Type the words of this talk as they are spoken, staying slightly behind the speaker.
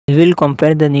We will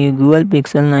compare the new Google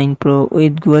Pixel 9 Pro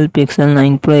with Google Pixel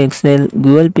 9 Pro XL.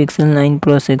 Google Pixel 9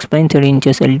 Pro 6.3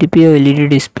 inches LTPO LED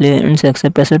display and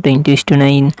success ratio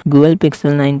 20:9. Google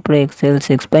Pixel 9 Pro XL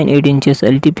 6.8 inches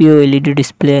LTPO LED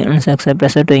display and success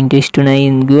ratio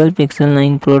 20:9. Google Pixel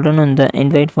 9 Pro run on the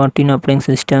Android 14 operating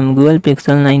system. Google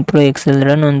Pixel 9 Pro XL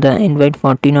run on the Android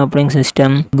 14 operating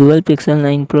system. Google Pixel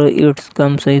 9 Pro it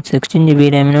comes with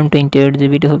 16GB RAM and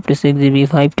 28GB to 56GB,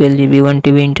 512GB,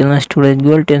 1TB internal storage.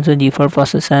 Google Tensor G4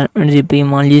 processor and GPU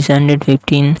Mali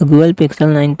 115. The Google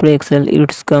Pixel 9 Pro XL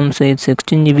it comes with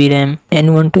 16GB RAM and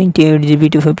 128GB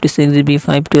to 56GB,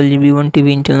 512GB,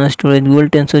 1TB internal storage. Google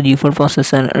Tensor G4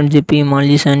 processor and GPU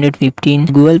Mali 115.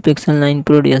 Google Pixel 9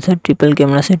 Pro real set triple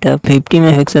camera setup, 50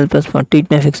 MP plus 48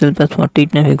 MP plus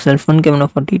 48 MP, front camera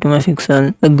 42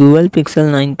 MP. The Google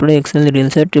Pixel 9 Pro XL real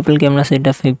set triple camera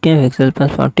setup, 50 MP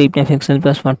plus 48 MP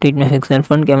plus 48 MP,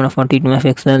 front camera 42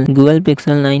 MP. Google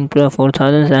Pixel 9 Pro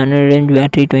 4700 mAh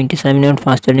battery, 27W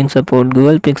fast charging support.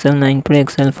 Google Pixel 9 Pro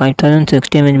XL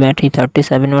 5060 mAh battery,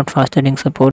 37W fast charging support.